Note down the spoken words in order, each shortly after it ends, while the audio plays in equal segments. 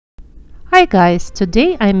Hi guys,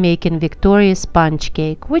 today I'm making Victoria sponge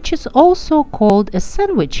cake, which is also called a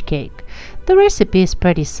sandwich cake. The recipe is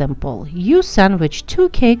pretty simple. You sandwich two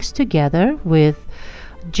cakes together with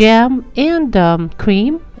jam and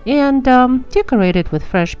cream and decorate it with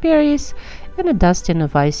fresh berries and a dusting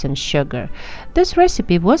of ice and sugar. This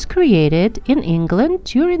recipe was created in England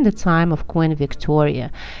during the time of Queen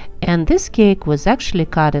Victoria, and this cake was actually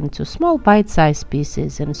cut into small bite-sized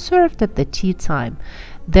pieces and served at the tea time.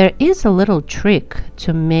 There is a little trick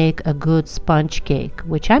to make a good sponge cake,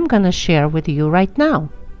 which I'm gonna share with you right now.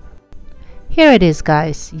 Here it is,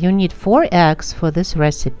 guys. You need 4 eggs for this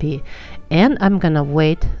recipe, and I'm gonna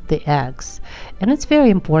weight the eggs. And it's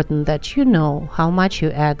very important that you know how much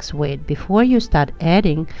your eggs weigh before you start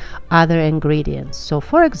adding other ingredients. So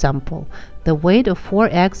for example, the weight of 4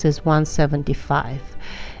 eggs is 175.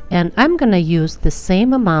 And I'm gonna use the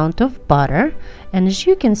same amount of butter, and as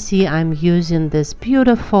you can see, I'm using this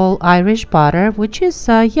beautiful Irish butter, which is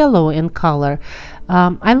yellow in color.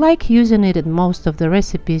 I like using it in most of the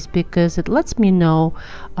recipes because it lets me know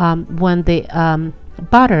when the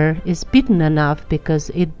butter is beaten enough, because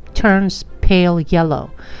it turns pale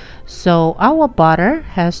yellow. So our butter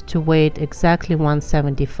has to weigh exactly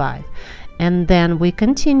 175, and then we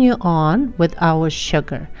continue on with our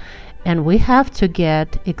sugar. And we have to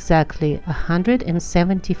get exactly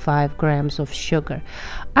 175 grams of sugar.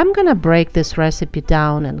 I'm gonna break this recipe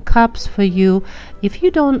down in cups for you if you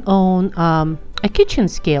don't own a kitchen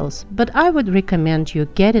scales, but I would recommend you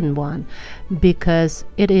getting one because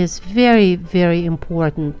it is very, very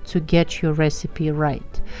important to get your recipe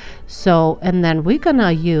right. So, and then we're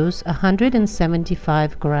gonna use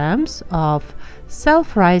 175 grams of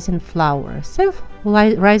self-rising flour.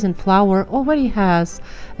 Self-rising flour already has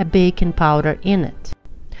a baking powder in it.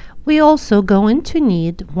 We also going to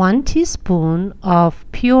need 1 teaspoon of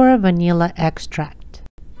pure vanilla extract.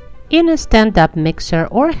 In a stand-up mixer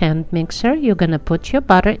or hand mixer, you're gonna put your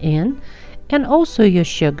butter in and also your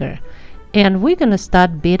sugar. And we're gonna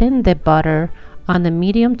start beating the butter on a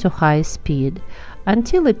medium to high speed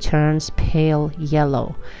until it turns pale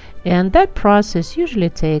yellow. And that process usually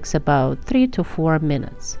takes about 3 to 4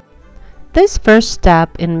 minutes. This first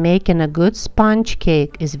step in making a good sponge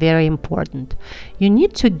cake is very important. You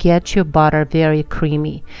need to get your butter very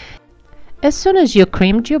creamy. As soon as you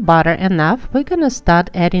creamed your butter enough, we're gonna start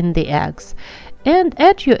adding the eggs. And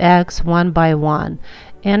add your eggs one by one.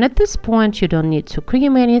 And at this point, you don't need to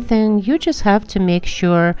cream anything. You just have to make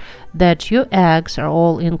sure that your eggs are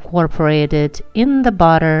all incorporated in the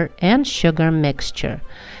butter and sugar mixture.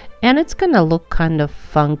 And it's gonna look kind of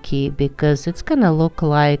funky because it's gonna look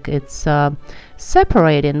like it's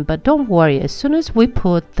separating, but don't worry, as soon as we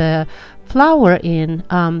put the flour in,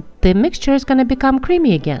 the mixture is gonna become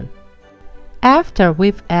creamy again. After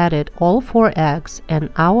we've added all 4 eggs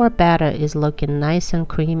and our batter is looking nice and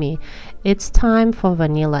creamy, it's time for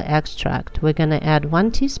vanilla extract. We're gonna add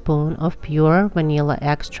 1 teaspoon of pure vanilla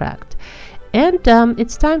extract. And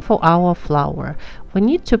it's time for our flour. We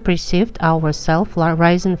need to pre-sieve our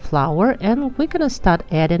self-rising flour, and we're gonna start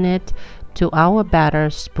adding it to our batter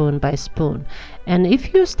spoon by spoon. And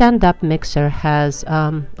if your stand-up mixer has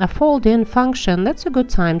a fold-in function, that's a good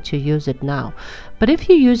time to use it now. But if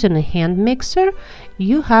you're using a hand mixer,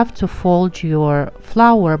 you have to fold your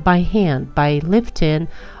flour by hand by lifting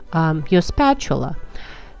your spatula.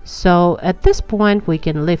 So at this point, we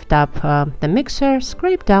can lift up the mixer,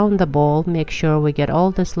 scrape down the bowl, make sure we get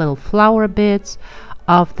all these little flour bits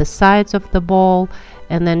off the sides of the bowl,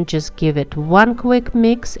 and then just give it one quick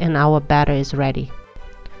mix and our batter is ready.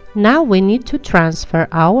 Now we need to transfer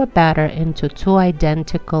our batter into 2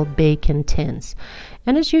 identical baking tins.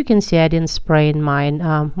 And as you can see, I didn't spray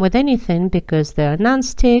mine with anything because they're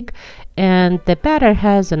non-stick and the batter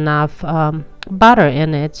has enough butter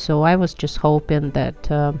in it, so I was just hoping that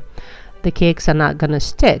the cakes are not gonna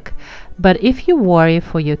stick. But if you worry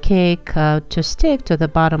for your cake to stick to the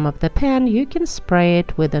bottom of the pan, you can spray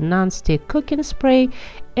it with a non-stick cooking spray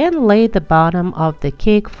and lay the bottom of the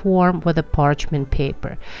cake form with a parchment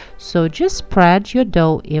paper. So just spread your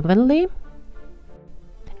dough evenly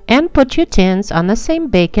and put your tins on the same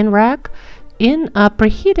baking rack in a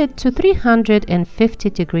preheated to 350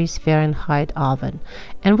 degrees Fahrenheit oven.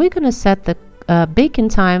 And we're gonna set the baking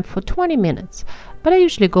time for 20 minutes. But I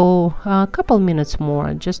usually go a couple minutes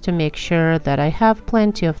more just to make sure that I have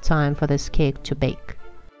plenty of time for this cake to bake.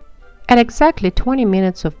 At exactly 20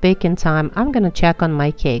 minutes of baking time, I'm gonna check on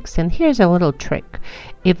my cakes, and here's a little trick.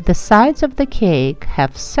 If the sides of the cake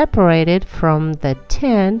have separated from the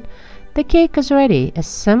tin, the cake is ready. As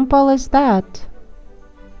simple as that.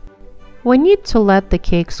 We need to let the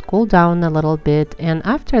cakes cool down a little bit, and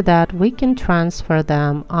after that we can transfer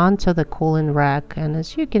them onto the cooling rack, and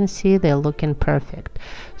as you can see they're looking perfect.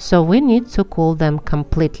 So we need to cool them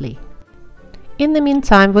completely. In the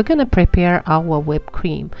meantime, we're going to prepare our whipped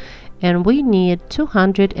cream, and we need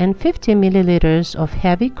 250 milliliters of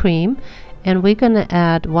heavy cream, and we're going to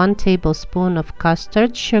add 1 tablespoon of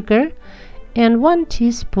custard sugar and 1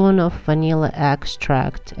 teaspoon of vanilla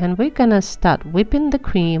extract, and we're going to start whipping the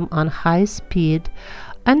cream on high speed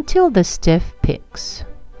until the stiff peaks.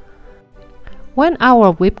 When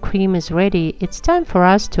our whipped cream is ready, it's time for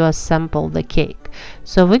us to assemble the cake.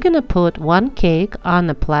 So we're going to put 1 cake on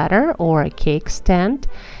a platter or a cake stand,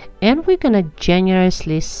 and we're going to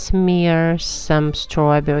generously smear some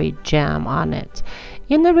strawberry jam on it.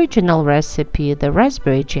 In the original recipe, the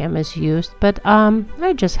raspberry jam is used, but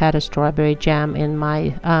I just had a strawberry jam in my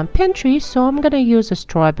pantry, so I'm going to use a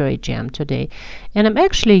strawberry jam today. And I'm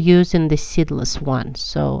actually using the seedless one.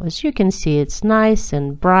 So as you can see, it's nice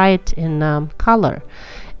and bright in color.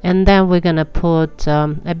 And then we're going to put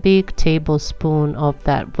a big tablespoon of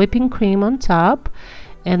that whipping cream on top.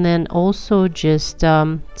 And then also just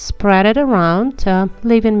spread it around,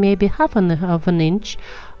 leaving maybe half of an inch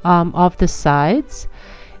of the sides.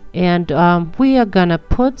 And we are gonna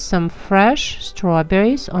put some fresh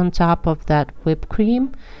strawberries on top of that whipped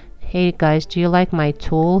cream. Hey guys, do you like my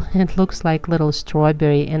tool? It looks like little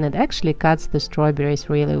strawberry, and it actually cuts the strawberries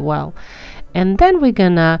really well. And then we're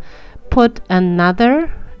gonna put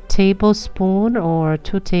another tablespoon or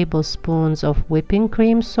 2 tablespoons of whipping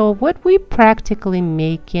cream. So what we practically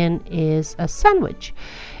making is a sandwich.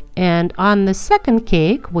 And on the second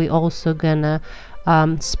cake, we also gonna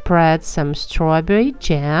spread some strawberry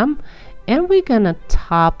jam, and we're gonna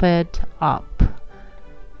top it up,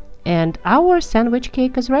 and our sandwich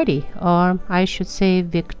cake is ready, or I should say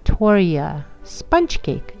Victoria sponge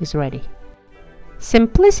cake is ready.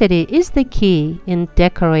 Simplicity is the key in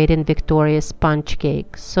decorating Victoria sponge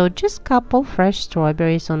cake, so just couple fresh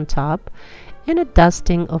strawberries on top and a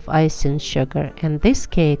dusting of icing sugar, and this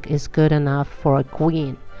cake is good enough for a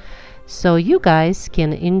queen. So you guys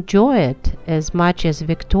can enjoy it as much as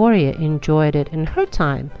Victoria enjoyed it in her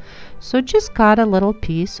time. So just cut a little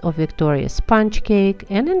piece of Victoria sponge cake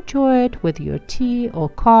and enjoy it with your tea or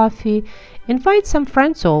coffee. Invite some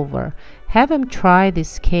friends over. Have them try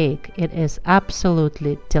this cake. It is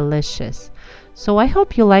absolutely delicious. So I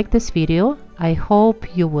hope you like this video. I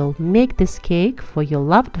hope you will make this cake for your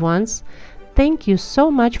loved ones. Thank you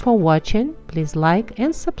so much for watching. Please like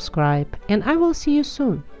and subscribe, and I will see you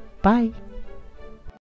soon. Bye.